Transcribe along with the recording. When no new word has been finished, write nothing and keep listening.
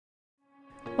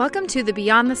Welcome to the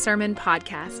Beyond the Sermon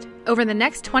podcast. Over the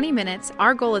next 20 minutes,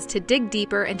 our goal is to dig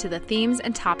deeper into the themes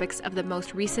and topics of the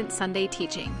most recent Sunday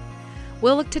teaching.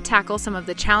 We'll look to tackle some of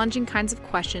the challenging kinds of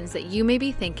questions that you may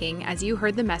be thinking as you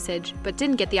heard the message but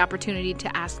didn't get the opportunity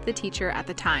to ask the teacher at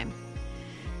the time.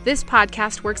 This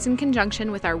podcast works in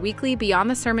conjunction with our weekly Beyond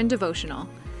the Sermon devotional.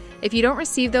 If you don't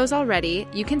receive those already,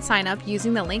 you can sign up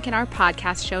using the link in our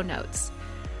podcast show notes.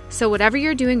 So whatever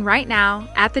you're doing right now,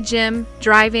 at the gym,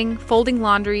 driving, folding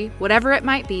laundry, whatever it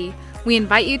might be, we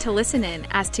invite you to listen in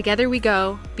as together we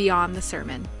go beyond the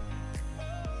sermon.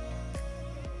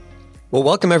 Well,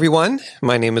 welcome everyone.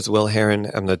 My name is Will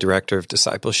Heron. I'm the Director of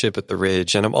Discipleship at The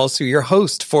Ridge, and I'm also your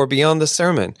host for Beyond the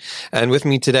Sermon. And with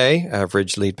me today, I have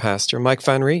Ridge Lead Pastor Mike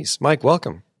Van Rees. Mike,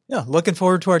 welcome. Yeah, looking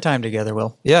forward to our time together,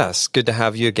 Will. Yes, good to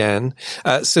have you again.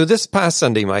 So this past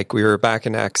Sunday, Mike, we were back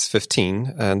in Acts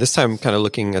 15, and this time kind of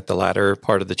looking at the latter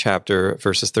part of the chapter,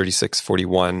 verses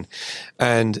 36-41.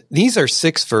 And these are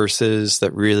 6 verses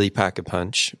that really pack a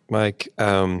punch, Mike.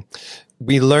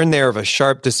 We learn there of a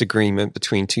sharp disagreement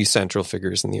between 2 central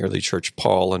figures in the early church,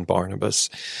 Paul and Barnabas.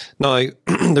 Now,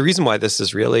 the reason why this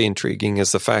is really intriguing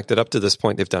is the fact that up to this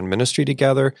point, they've done ministry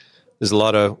together. There's a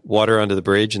lot of water under the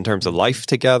bridge in terms of life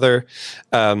together.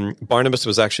 Barnabas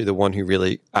was actually the one who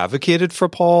really advocated for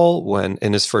Paul when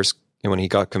he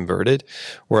got converted,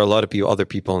 where a lot of other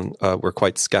people were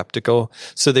quite skeptical.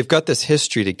 So they've got this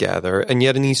history together, and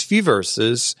yet in these few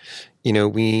verses,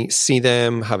 we see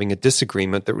them having a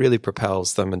disagreement that really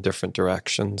propels them in different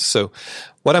directions. So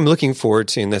what I'm looking forward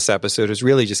to in this episode is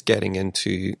really just getting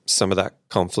into some of that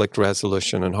conflict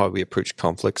resolution and how we approach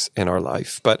conflicts in our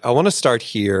life. But I want to start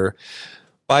here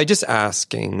by just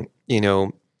asking,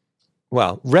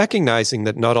 recognizing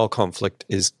that not all conflict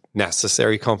is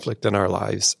necessary conflict in our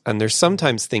lives. And there's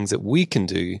sometimes things that we can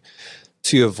do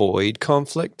to avoid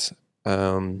conflict.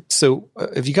 So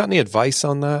have you got any advice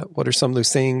on that? What are some of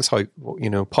those things? How,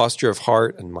 posture of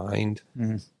heart and mind?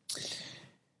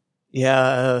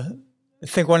 Yeah, I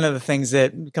think one of the things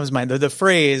that comes to mind, the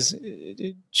phrase,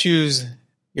 choose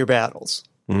your battles.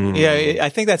 Yeah, I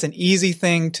think that's an easy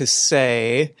thing to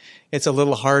say. It's a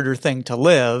little harder thing to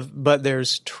live, but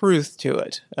there's truth to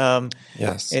it.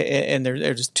 Yes. And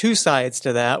there's 2 sides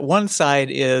to that. One side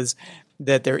is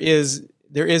that there is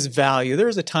value.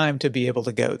 There's a time to be able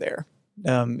to go there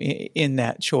in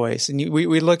that choice. And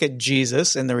we look at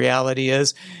Jesus, and the reality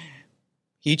is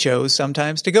he chose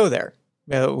sometimes to go there.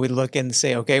 We look and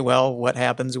say, okay, well, what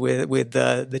happens with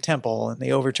the temple and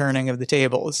the overturning of the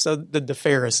tables? So the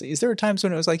Pharisees, there are times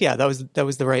when it was like, yeah, that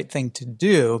was the right thing to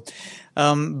do.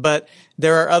 But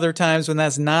there are other times when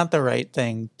that's not the right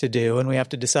thing to do, and we have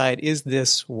to decide, is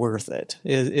this worth it?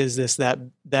 Is this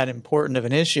that important of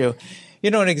an issue?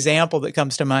 An example that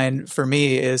comes to mind for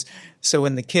me is, so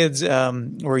when the kids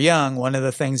were young, one of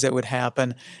the things that would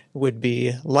happen would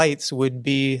be lights would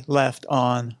be left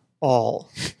on all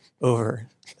over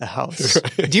the house.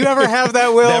 Right. Do you ever have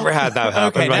that, Will? Never had that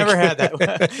happen. Okay, never had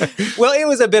that. Well, it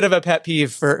was a bit of a pet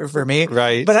peeve for me.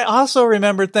 Right. But I also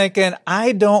remember thinking,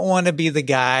 I don't want to be the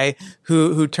guy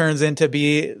who turns into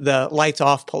be the lights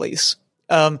off police.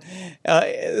 So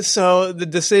the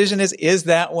decision is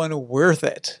that one worth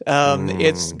it?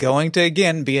 It's going to,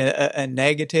 again, be a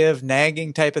negative,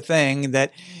 nagging type of thing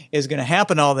that is going to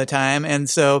happen all the time. And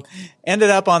so ended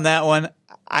up on that one,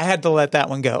 I had to let that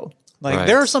one go. Right.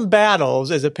 There are some battles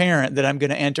as a parent that I'm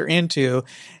going to enter into.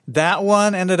 That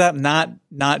one ended up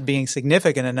not being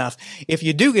significant enough. If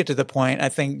you do get to the point, I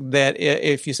think that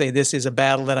if you say this is a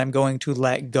battle that I'm going to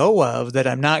let go of, that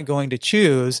I'm not going to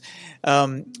choose,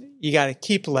 you got to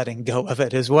keep letting go of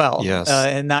it as well. Yes.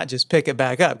 And not just pick it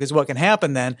back up. Because what can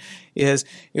happen then is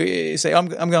you say, I'm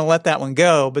going to let that one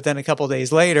go, but then a couple of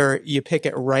days later, you pick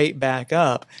it right back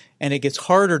up, and it gets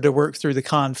harder to work through the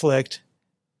conflict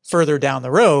further down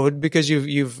the road because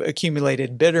you've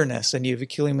accumulated bitterness and you've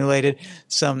accumulated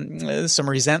some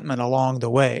resentment along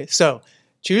the way. So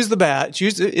choose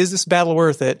is this battle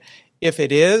worth it? If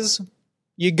it is,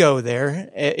 you go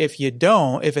there. If you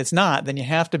don't, if it's not, then you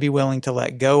have to be willing to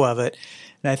let go of it.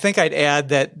 And I think I'd add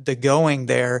that the going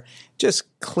there, just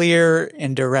clear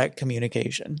and direct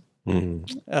communication.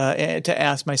 To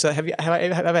ask myself,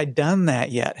 have I done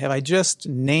that yet? Have I just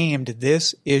named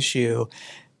this issue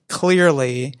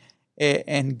clearly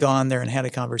and gone there and had a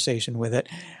conversation with it?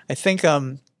 I think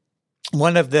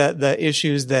one of the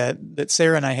issues that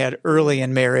Sarah and I had early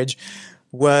in marriage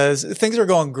was things were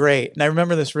going great. And I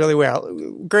remember this really well.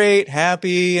 Great,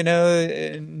 happy,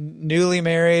 newly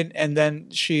married. And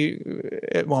then she,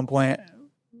 at one point,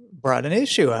 brought an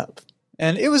issue up.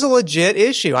 And it was a legit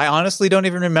issue. I honestly don't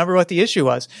even remember what the issue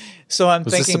was. So I'm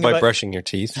was thinking this about brushing your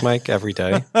teeth, Mike, every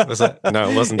day? Was it? No,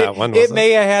 it wasn't that one. Was it may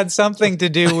have had something to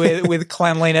do with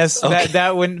cleanliness. Okay.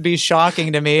 That wouldn't be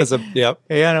shocking to me.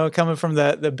 Yep. Coming from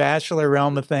the bachelor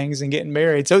realm of things and getting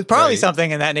married. So it's probably Right.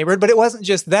 something in that neighborhood, but it wasn't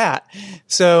just that.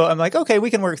 So I'm like, okay, we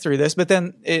can work through this. But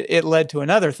then it led to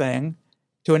another thing,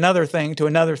 to another thing, to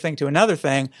another thing, to another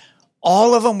thing.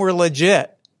 All of them were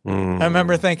legit. I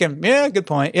remember thinking, yeah, good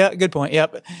point. Yeah, good point.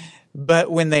 Yep. But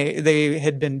when they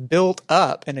had been built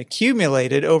up and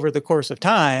accumulated over the course of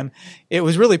time, it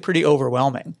was really pretty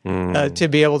overwhelming to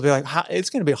be able to be like, it's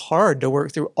going to be hard to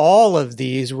work through all of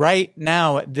these right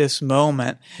now at this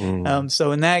moment.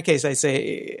 So in that case, I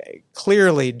say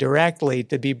clearly, directly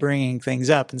to be bringing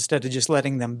things up instead of just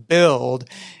letting them build.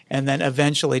 And then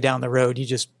eventually down the road, you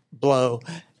just blow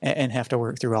and have to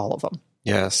work through all of them.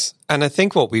 Yes. And I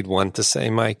think what we'd want to say,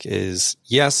 Mike, is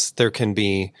yes, there can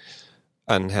be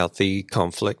unhealthy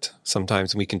conflict.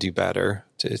 Sometimes we can do better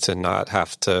to not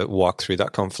have to walk through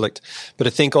that conflict. But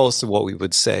I think also what we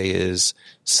would say is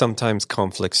sometimes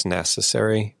conflict's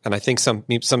necessary. And I think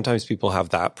sometimes people have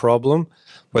that problem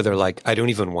where they're like, I don't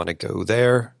even want to go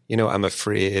there. I'm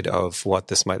afraid of what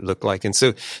this might look like. And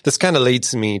so this kind of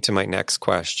leads me to my next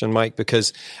question, Mike,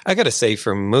 because I got to say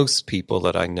for most people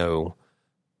that I know,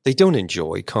 they don't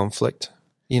enjoy conflict,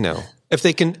 if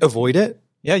they can avoid it.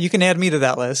 Yeah, you can add me to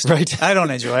that list. Right. I don't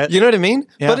enjoy it. You know what I mean?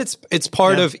 Yeah. But it's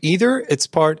part of either it's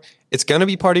going to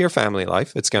be part of your family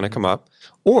life. It's going to come up,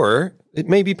 or it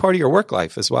may be part of your work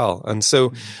life as well. And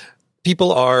so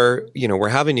people are, we're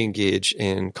having to engage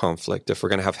in conflict if we're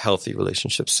going to have healthy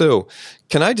relationships. So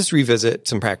can I just revisit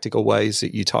some practical ways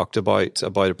that you talked about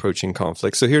approaching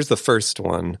conflict? So here's the first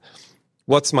one.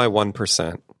 What's my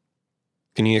 1%?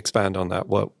 Can you expand on that?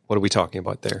 What are we talking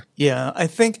about there? Yeah, I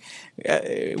think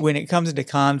when it comes to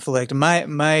conflict, my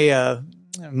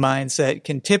mindset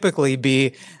can typically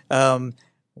be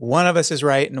one of us is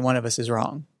right and one of us is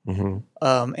wrong. And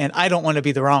I don't want to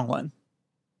be the wrong one.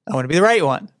 I want to be the right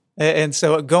one. And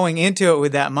so going into it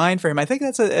with that mind frame, I think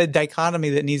that's a dichotomy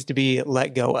that needs to be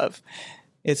let go of.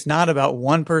 It's not about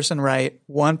one person right,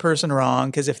 one person wrong,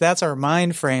 because if that's our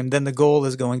mind frame, then the goal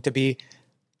is going to be,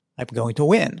 I'm going to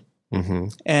win.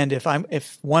 And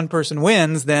if one person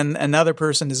wins, then another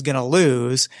person is going to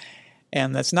lose.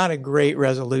 And that's not a great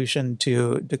resolution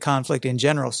to conflict in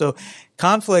general. So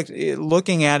conflict,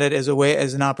 looking at it as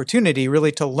an opportunity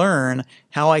really to learn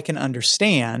how I can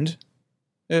understand,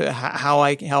 how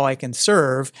I can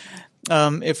serve.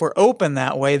 If we're open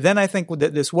that way, then I think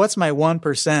that this what's my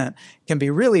 1% can be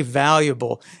really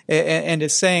valuable. And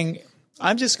it's saying,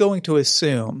 I'm just going to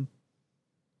assume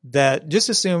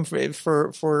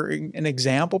for an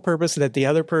example purpose that the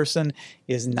other person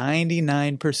is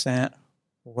 99%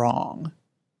 wrong.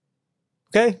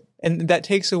 Okay? And that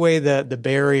takes away the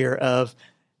barrier of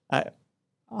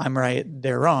I'm right,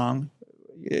 they're wrong,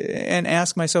 and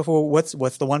ask myself, well, what's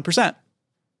the 1%?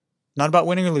 Not about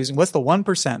winning or losing. What's the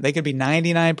 1%? They could be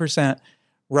 99%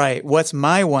 right. What's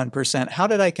my 1%? How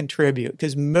did I contribute?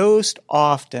 Because most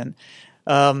often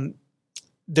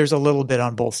there's a little bit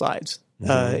on both sides.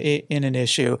 In an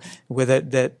issue with it,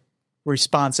 that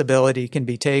responsibility can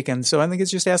be taken. So I think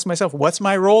it's just asking myself, what's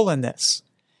my role in this?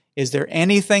 Is there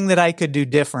anything that I could do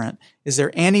different? Is there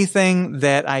anything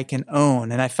that I can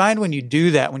own? And I find when you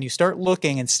do that, when you start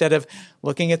looking, instead of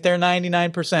looking at their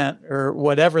 99% or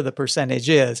whatever the percentage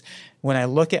is, when I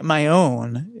look at my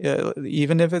own,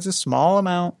 even if it's a small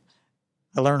amount,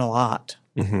 I learn a lot.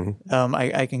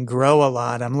 I can grow a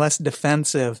lot. I'm less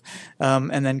defensive.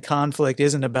 And then conflict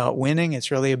isn't about winning.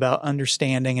 It's really about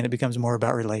understanding, and it becomes more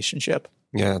about relationship.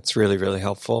 Yeah, it's really, really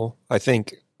helpful. I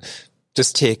think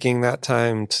just taking that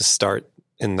time to start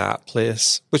in that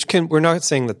place, we're not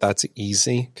saying that that's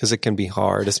easy, because it can be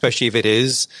hard, especially if it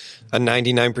is a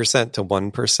 99% to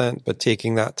 1%, but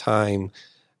taking that time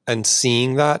and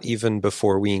seeing that even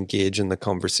before we engage in the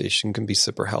conversation can be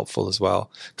super helpful as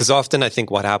well. Because often I think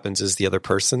what happens is the other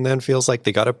person then feels like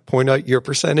they got to point out your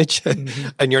percentage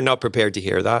and you're not prepared to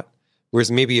hear that.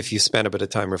 Whereas maybe if you spend a bit of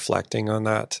time reflecting on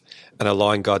that and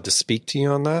allowing God to speak to you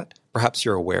on that, perhaps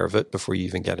you're aware of it before you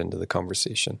even get into the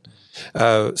conversation.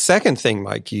 Second thing,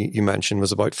 Mike, you mentioned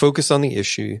was about focus on the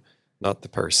issue, not the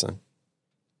person.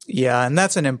 Yeah, and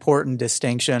that's an important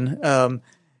distinction.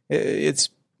 It's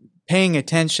paying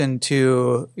attention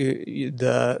to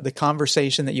the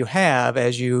conversation that you have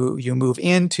as you move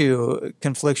into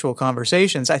conflictual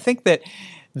conversations. I think that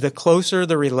the closer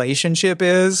the relationship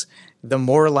is, the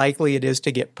more likely it is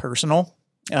to get personal.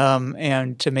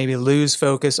 and to maybe lose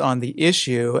focus on the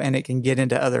issue, and it can get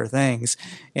into other things.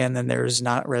 And then there's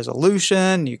not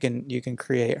resolution. You can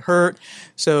create hurt.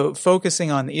 So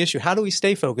focusing on the issue, how do we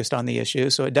stay focused on the issue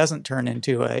so it doesn't turn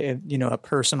into a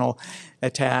personal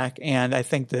attack? And I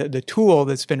think the tool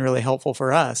that's been really helpful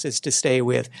for us is to stay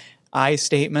with I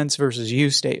statements versus you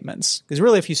statements. Because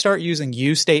really, if you start using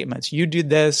you statements, you do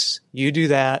this, you do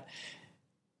that,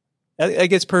 it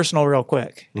gets personal real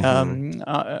quick.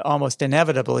 Almost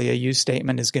inevitably, a you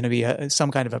statement is going to be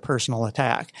some kind of a personal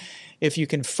attack. If you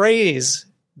can phrase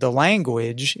the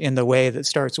language in the way that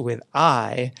starts with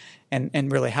I,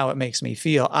 and really how it makes me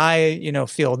feel, I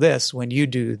feel this when you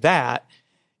do that,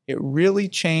 it really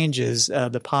changes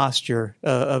the posture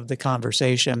of the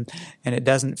conversation, and it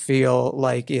doesn't feel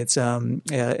like it's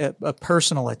a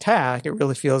personal attack. It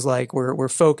really feels like we're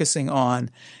focusing on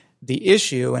the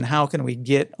issue and how can we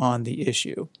get on the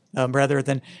issue, rather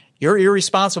than you're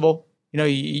irresponsible.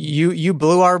 You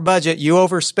blew our budget. You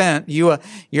overspent. You're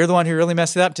the one who really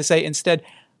messed it up. To say instead,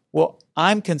 well,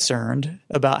 I'm concerned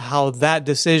about how that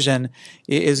decision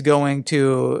is going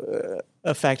to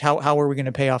affect how are we going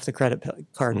to pay off the credit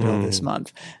card bill this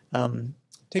month.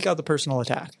 Take out the personal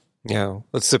attack. Yeah,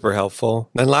 that's super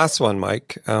helpful. And last one,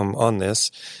 Mike, on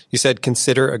this, you said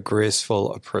consider a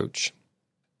graceful approach.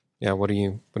 Yeah, what are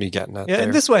you getting at there?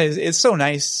 And this one is so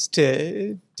nice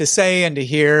to say and to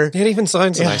hear. It even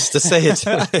sounds nice to say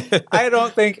it. I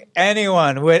don't think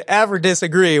anyone would ever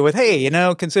disagree with, hey,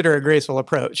 consider a graceful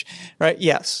approach, right?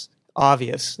 Yes,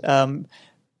 obvious.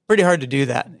 Pretty hard to do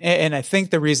that. And I think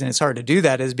the reason it's hard to do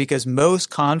that is because most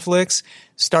conflicts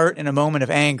start in a moment of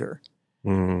anger.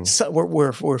 So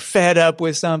we're fed up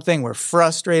with something. We're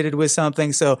frustrated with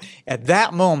something. So at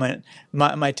that moment,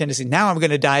 my tendency, now I'm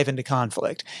going to dive into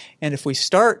conflict. And if we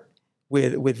start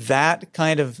with that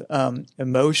kind of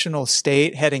emotional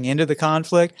state heading into the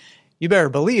conflict, you better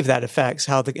believe that affects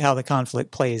how the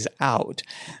conflict plays out.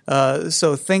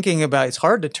 So thinking about, it's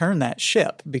hard to turn that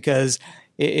ship because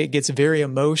it gets very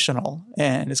emotional,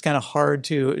 and it's kind of hard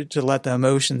to let the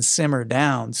emotions simmer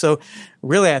down. So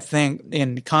really, I think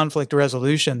in conflict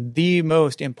resolution, the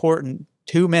most important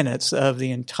 2 minutes of the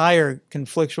entire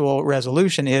conflictual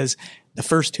resolution is the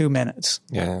first 2 minutes.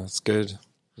 Yeah, that's good.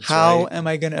 How am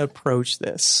I going to approach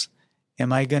this?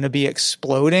 Am I going to be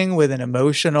exploding with an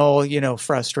emotional,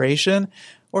 frustration?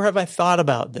 Or have I thought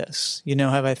about this?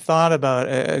 Have I thought about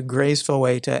a graceful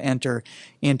way to enter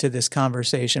into this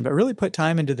conversation, but really put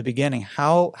time into the beginning?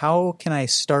 How can I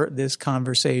start this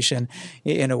conversation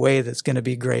in a way that's going to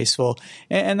be graceful?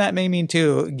 And that may mean,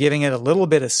 too, giving it a little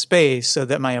bit of space so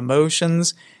that my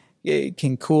emotions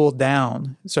can cool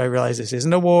down. So I realize this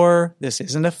isn't a war. This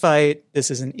isn't a fight. This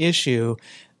is an issue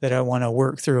that I want to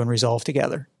work through and resolve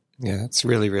together. Yeah, it's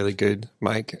really, really good,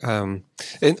 Mike. And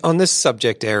on this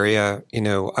subject area,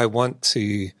 I want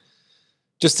to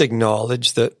just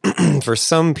acknowledge that for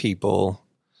some people,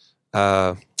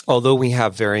 although we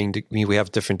have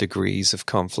different degrees of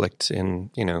conflict in,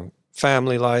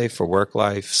 family life or work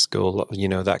life, school,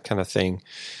 that kind of thing,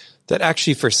 that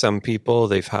actually for some people,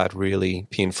 they've had really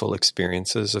painful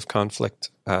experiences of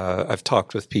conflict. I've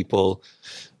talked with people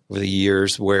over the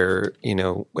years where,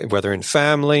 whether in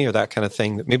family or that kind of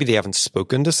thing, that maybe they haven't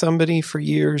spoken to somebody for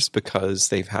years because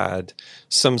they've had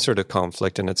some sort of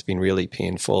conflict and it's been really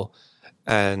painful.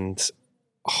 And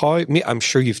I'm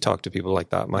sure you've talked to people like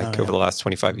that, Mike, over the last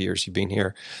 25 years you've been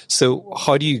here. So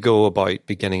how do you go about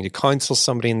beginning to counsel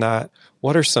somebody in that?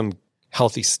 What are some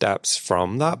healthy steps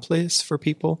from that place for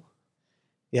people?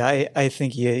 Yeah, I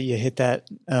think you hit that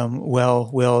well,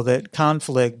 Will, that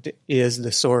conflict is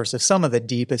the source of some of the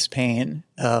deepest pain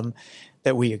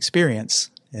that we experience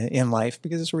in life,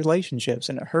 because it's relationships,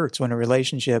 and it hurts when a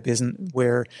relationship isn't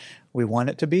where we want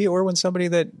it to be, or when somebody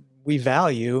that we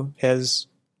value has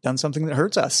done something that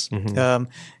hurts us.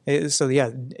 So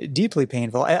yeah, deeply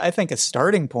painful. I think a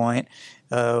starting point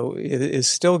is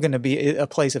still going to be a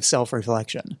place of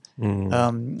self-reflection.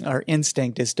 Our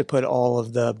instinct is to put all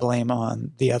of the blame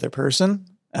on the other person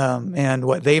and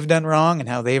what they've done wrong and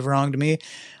how they've wronged me.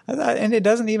 And it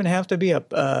doesn't even have to be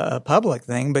a public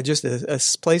thing, but just a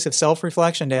place of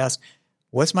self-reflection to ask,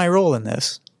 what's my role in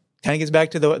this? Kind of gets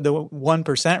back to the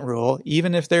 1% rule.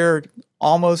 Even if they're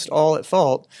almost all at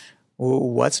fault,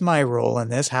 what's my role in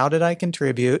this? How did I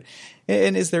contribute?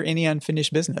 And is there any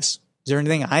unfinished business? Is there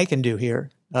anything I can do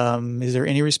here? Is there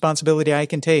any responsibility I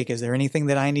can take? Is there anything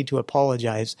that I need to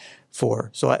apologize for?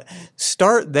 So I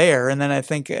start there. And then I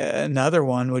think another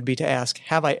one would be to ask,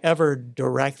 have I ever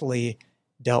directly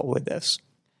dealt with this?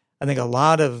 I think a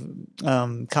lot of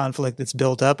conflict that's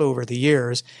built up over the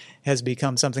years has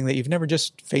become something that you've never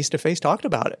just face-to-face talked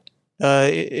about it.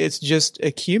 It's just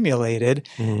accumulated.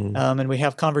 And we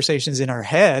have conversations in our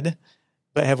head,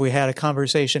 but have we had a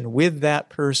conversation with that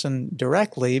person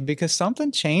directly? Because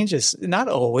something changes, not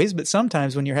always, but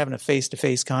sometimes when you're having a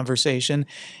face-to-face conversation,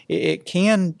 it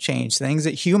can change things.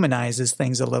 It humanizes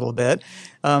things a little bit.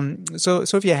 So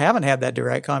if you haven't had that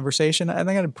direct conversation, I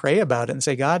think I'd pray about it and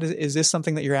say, God, is this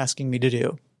something that you're asking me to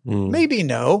do? Maybe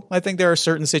no. I think there are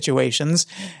certain situations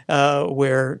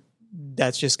where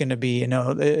that's just going to be,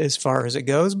 as far as it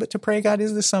goes. But to pray, God,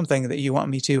 is this something that you want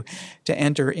me to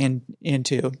enter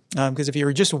into? Because if you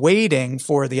were just waiting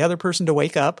for the other person to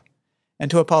wake up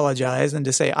and to apologize and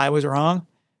to say, I was wrong,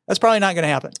 that's probably not going to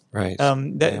happen. Right.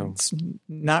 That's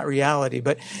not reality.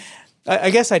 But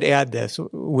I guess I'd add this,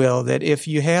 Will, that if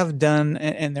you have done,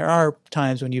 and there are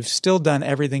times when you've still done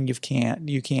everything you've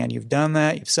done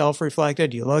that, you've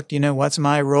self-reflected, you looked, what's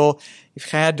my role? You've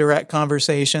had direct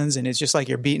conversations, and it's just like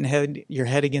you're beating your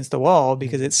head against the wall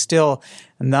because it's still,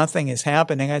 nothing is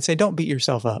happening. I'd say don't beat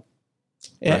yourself up.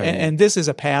 Right. And this is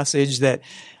a passage that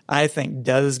I think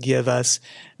does give us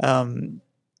some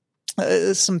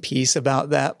peace about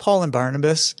that. Paul and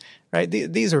Barnabas, right?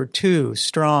 These are two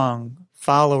strong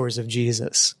followers of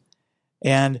Jesus,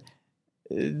 and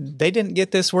they didn't get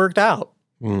this worked out.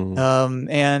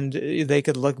 And they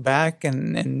could look back,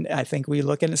 and I think we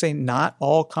look at it and say, not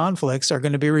all conflicts are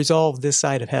going to be resolved this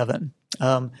side of heaven.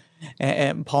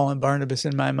 And Paul and Barnabas,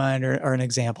 in my mind, are an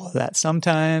example of that.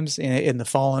 Sometimes in the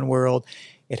fallen world,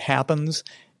 it happens,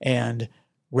 and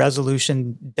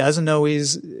resolution doesn't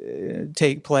always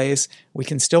take place. We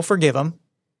can still forgive them.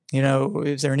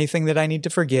 Is there anything that I need to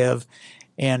forgive?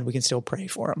 And we can still pray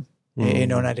for them.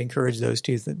 And I'd encourage those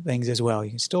two things as well.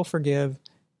 You can still forgive.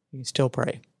 You can still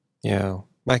pray. Yeah.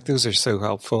 Mike, those are so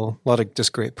helpful. A lot of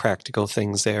just great practical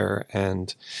things there.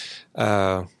 And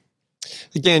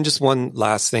again, just one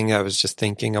last thing I was just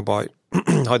thinking about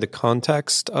how the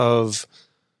context of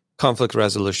conflict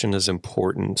resolution is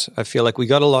important. I feel like we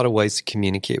got a lot of ways to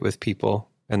communicate with people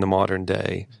in the modern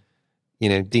day.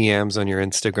 DMs on your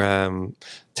Instagram,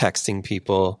 texting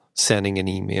people, sending an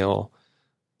email.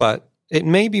 But it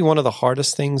may be one of the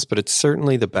hardest things, but it's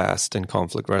certainly the best in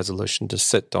conflict resolution to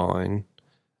sit down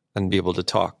and be able to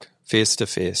talk face to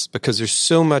face, because there's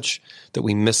so much that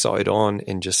we miss out on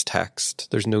in just text.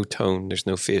 There's no tone, there's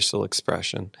no facial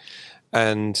expression.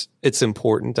 And it's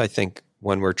important, I think,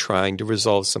 when we're trying to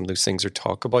resolve some of those things or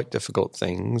talk about difficult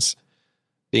things,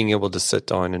 being able to sit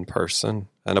down in person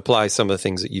and apply some of the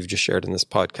things that you've just shared in this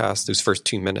podcast, those first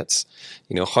 2 minutes,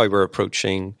 how we're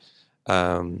approaching.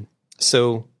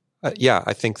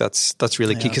 I think that's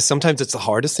really key, because sometimes it's the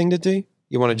hardest thing to do.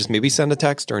 You want to just maybe send a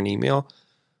text or an email,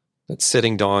 but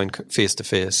sitting down face to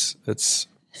face, it's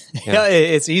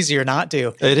easier not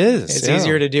to. It is. It's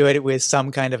easier to do it with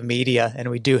some kind of media,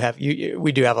 and we do have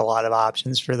a lot of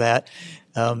options for that.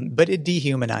 But it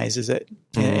dehumanizes it,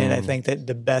 and I think that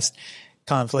the best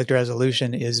conflict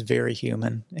resolution is very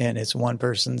human, and it's one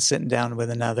person sitting down with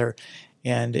another.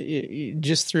 And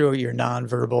just through your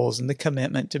nonverbals and the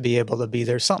commitment to be able to be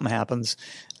there, something happens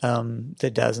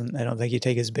that doesn't. I don't think you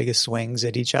take as big as swings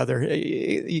at each other.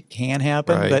 It can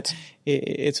happen, right. But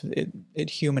it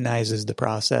humanizes the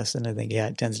process, and I think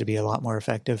it tends to be a lot more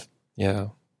effective. Yeah.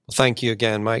 Well, thank you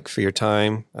again, Mike, for your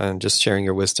time and just sharing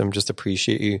your wisdom. Just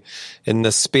appreciate you in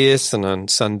this space and on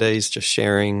Sundays, just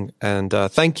sharing. And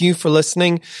thank you for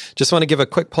listening. Just want to give a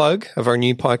quick plug of our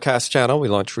new podcast channel we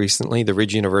launched recently, the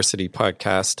Ridge University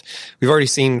Podcast. We've already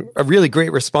seen a really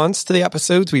great response to the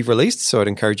episodes we've released, so I'd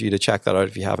encourage you to check that out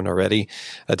if you haven't already.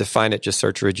 To find it, just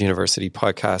search Ridge University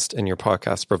Podcast in your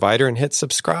podcast provider and hit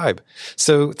subscribe.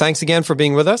 So thanks again for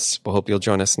being with us. We'll hope you'll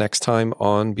join us next time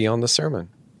on Beyond the Sermon.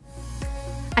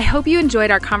 I hope you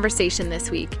enjoyed our conversation this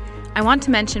week. I want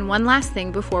to mention one last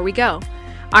thing before we go.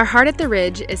 Our heart at the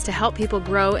Ridge is to help people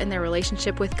grow in their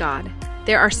relationship with God.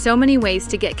 There are so many ways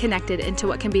to get connected into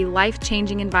what can be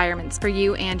life-changing environments for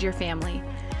you and your family.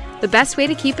 The best way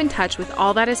to keep in touch with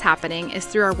all that is happening is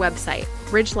through our website,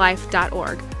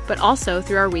 ridgelife.org, but also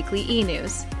through our weekly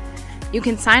e-news. You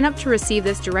can sign up to receive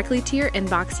this directly to your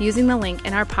inbox using the link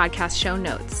in our podcast show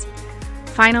notes.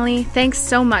 Finally, thanks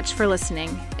so much for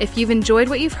listening. If you've enjoyed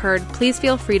what you've heard, please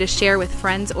feel free to share with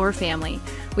friends or family.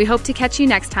 We hope to catch you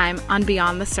next time on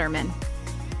Beyond the Sermon.